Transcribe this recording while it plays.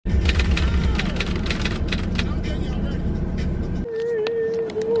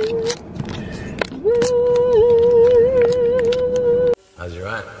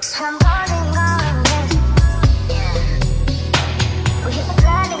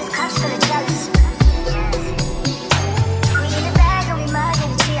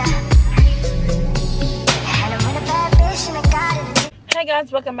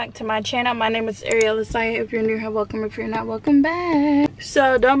guys, welcome back to my channel. My name is Ariel Asaya. If you're new here, welcome. If you're not, welcome back.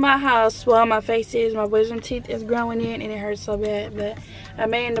 So don't mind how swell my face is. My wisdom teeth is growing in and it hurts so bad, but I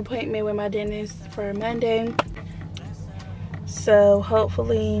made an appointment with my dentist for Monday, so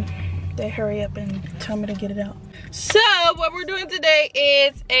hopefully they hurry up and tell me to get it out. So what we're doing today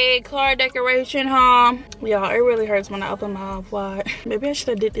is a car decoration haul. Y'all, it really hurts when I open my mouth wide. Maybe I should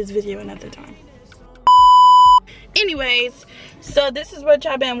have did this video another time. Anyways, so this is what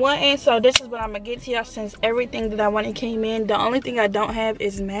y'all been wanting, so this is what I'm gonna get to y'all since everything that I wanted came in. The only thing I don't have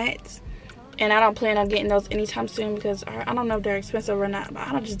is mats, and I don't plan on getting those anytime soon because I don't know if they're expensive or not, but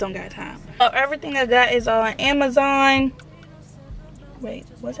I just don't got time. So everything I got is on Amazon. Wait,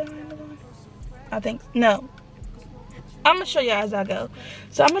 was it on Amazon? I think, no. I'm gonna show y'all as I go.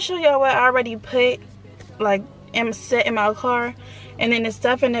 So I'm gonna show y'all what I already put, like, set in my car, and then the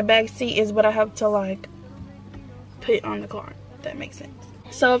stuff in the back seat is what I have to, like, put on the car, if that makes sense.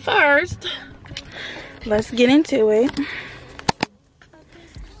 So first, let's get into it.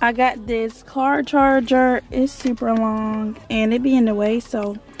 I got this car charger. It's super long and it be in the way,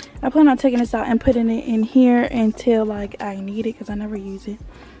 so I plan on taking this out and putting it in here until like I need it, because I never use it.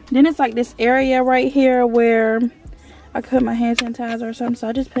 Then it's like this area right here where I put my hand sanitizer or something, so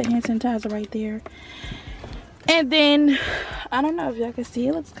I just put hand sanitizer right there. And then I don't know if y'all can see,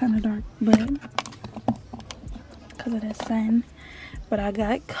 it looks kind of dark, but because of the sun. But I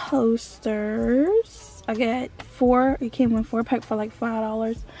got coasters. I got 4. It came with 4-pack for like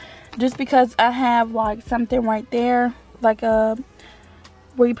 $5, just because I have like something right there, like where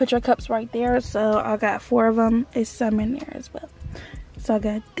you put your cups right there. So I got 4 of them. It's some in there as well. So I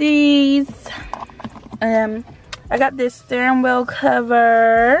got these. I got this steering wheel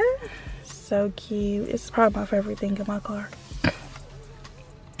cover. So cute. It's probably my favorite thing in my car.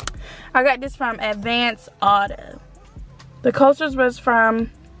 I got this from Advance Auto. The coasters was $5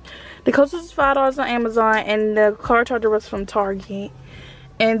 on Amazon, and the car charger was from Target.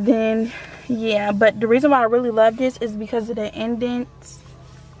 And then, yeah, but the reason why I really love this is because of the indents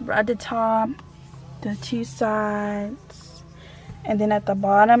at the top, the 2 sides, and then at the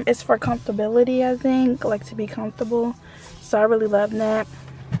bottom. It's for comfortability, I think, like to be comfortable. So I really love that.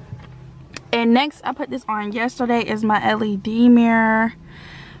 And next, I put this on yesterday, is my LED mirror.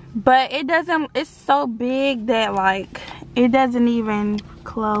 But it doesn't, it's so big that like it doesn't even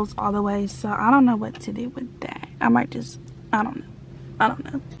close all the way, so I don't know what to do with that. I might just, I don't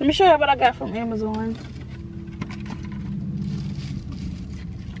know. Let me show you what I got from Amazon.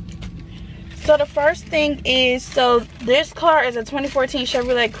 So the first thing is, so this car is a 2014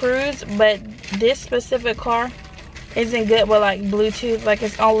 Chevrolet Cruze, but this specific car isn't good with like Bluetooth, like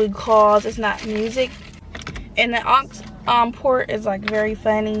it's only calls, it's not music. And the aux port is like very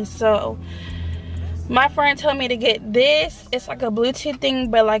funny, so my friend told me to get this. It's like a Bluetooth thing,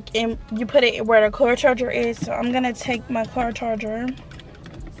 but like you put it where the car charger is. So I'm gonna take my car charger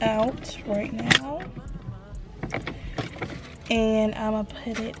out right now, and I'm gonna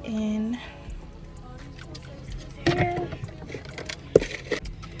put it in here.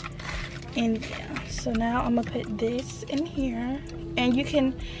 And yeah, so now I'm gonna put this in here, and you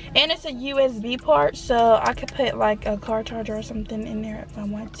can, and it's a USB part, so I could put like a car charger or something in there if I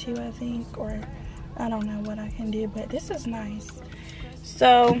want to, I think, or I don't know what I can do, but this is nice.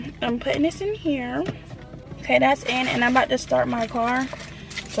 So I'm putting this in here. Okay, that's in, and I'm about to start my car,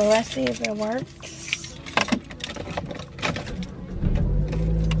 so let's see if it works.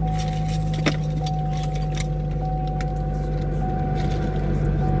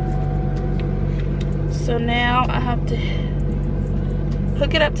 So now I have to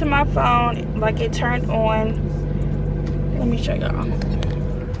hook it up to my phone, like it turned on. Let me show y'all.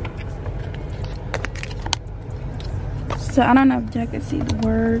 So I don't know if y'all can see the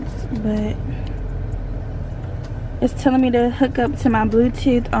words, but it's telling me to hook up to my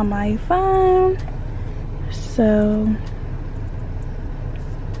Bluetooth on my phone. So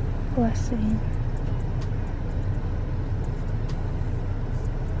let's see.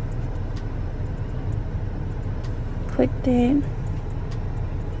 Clicked it.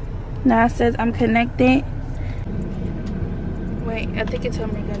 Now it says I'm connected. Wait, I think it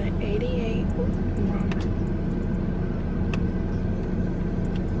told me to go to 88.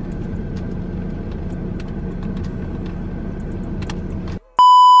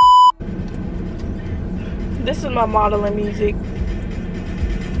 This is my modeling music.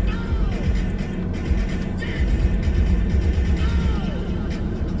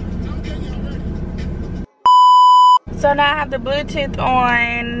 So now I have the Bluetooth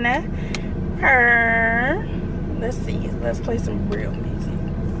on her. Let's see. Let's play some real music.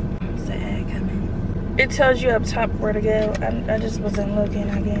 Sad coming. It tells you up top where to go. I just wasn't looking,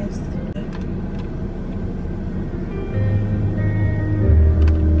 I guess.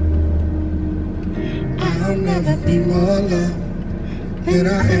 I'll never be more loved than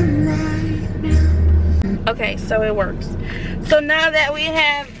I am right now. Okay, so it works. So now that we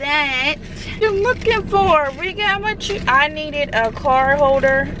have that, you're looking for, we got what you, I needed a card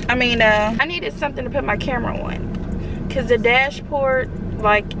holder. I mean, I needed something to put my camera on. Cause the dashboard,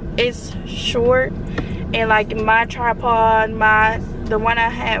 like, it's short. And like my tripod, the one I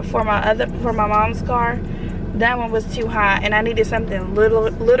had for my mom's car, that one was too high. And I needed something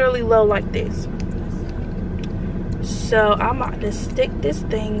literally low like this. So I'm about to stick this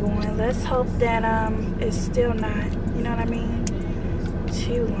thing on. Let's hope that it's still not, you know what I mean,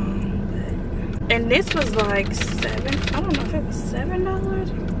 too long. But, and this was like I don't know if it was $7 or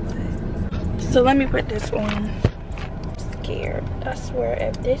what. So let me put this on. I'm scared. I swear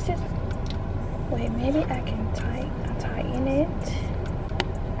if this is, wait, maybe I can tighten it.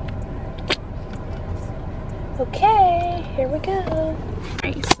 Okay, here we go.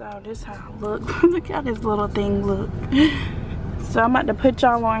 Alright, so this is how I look. Look how this little thing look. So I'm about to put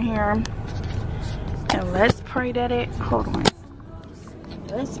y'all on here. And let's pray that it, hold on.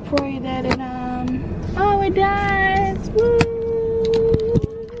 Let's pray that it, oh, it does. Woo!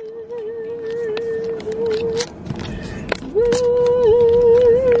 Woo!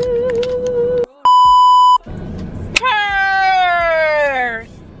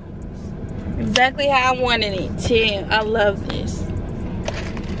 Exactly how I wanted it too. I love this.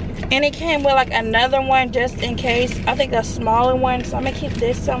 And it came with like another one just in case. I think a smaller one, so I'm gonna keep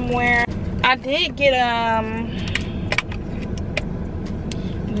this somewhere. I did get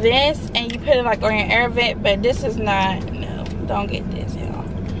this, and you put it like on your air vent, but this is not, no, don't get this, y'all.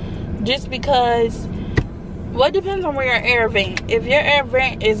 Just because, well, it depends on where your air vent. If your air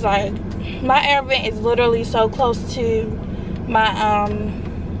vent is like, my air vent is literally so close to my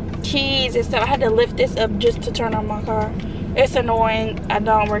keys and stuff. I had to lift this up just to turn on my car. It's annoying. I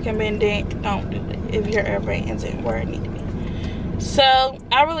don't recommend it. Don't do it if your air vent isn't where it needs to be. So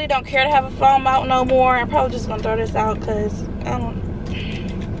I really don't care to have a foam out no more. I'm probably just gonna throw this out because I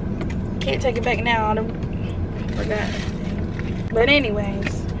can't take it back now. I forgot. But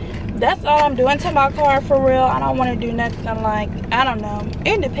anyways, that's all I'm doing to my car for real. I don't want to do nothing like, I don't know.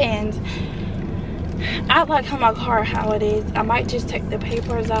 It depends. I like how my car how it is. I might just take the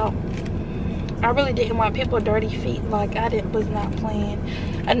papers out. I really didn't want people dirty feet. Like, was not playing.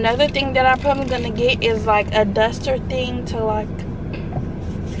 Another thing that I'm probably gonna get is like a duster thing to like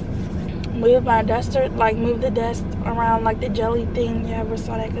move my duster, like move the dust around, like the jelly thing. You ever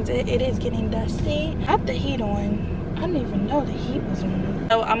saw that? Because it is getting dusty. I have the heat on. I didn't even know the heat was on.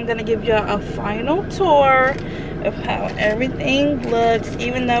 So I'm gonna give you a final tour of how everything looks,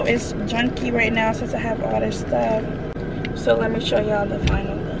 even though it's junky right now since I have all this stuff. So let me show y'all the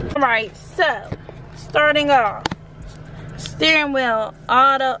final look. Alright, so starting off, steering wheel,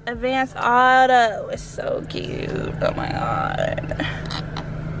 auto, advanced auto. It's so cute. Oh my god.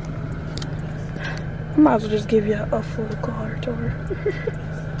 I might as well just give you a full car tour.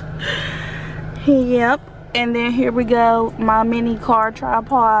 Yep. And then here we go, my mini car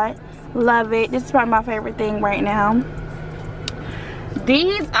tripod. Love it. This is probably my favorite thing right now.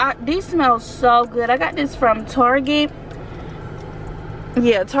 These smell so good. I got this from Target.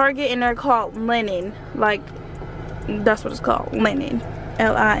 Yeah, Target, and they're called Linen. Like, that's what it's called, Linen.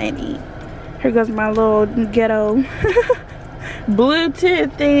 L-I-N-E. Here goes my little ghetto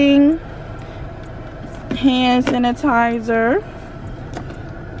Bluetooth thing. Hand sanitizer.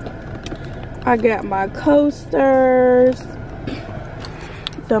 I got my coasters.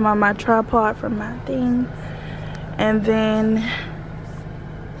 Them on my tripod for my thing. And then,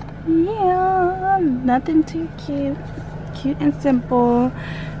 yeah, nothing too cute. Cute and simple.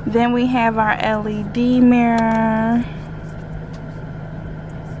 Then we have our LED mirror.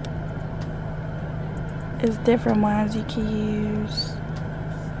 It's different ones you can use.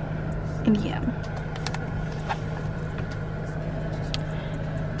 And yeah.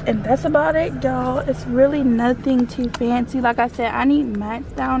 And that's about it, y'all. It's really nothing too fancy. Like I said, I need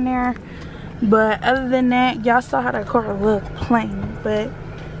mats down there. But other than that, y'all saw how the car looked plain. But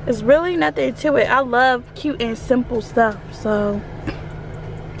it's really nothing to it. I love cute and simple stuff. So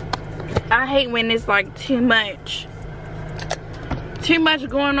I hate when it's like too much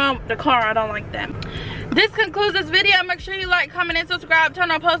going on with the car. I don't like that. This concludes this video. Make sure you like, comment, and subscribe.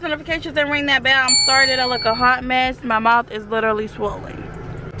 Turn on post notifications and ring that bell. I'm sorry that I look a hot mess. My mouth is literally swollen.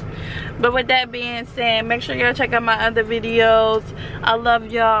 But with that being said, make sure y'all check out my other videos. I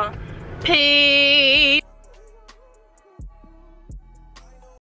love y'all. Peace.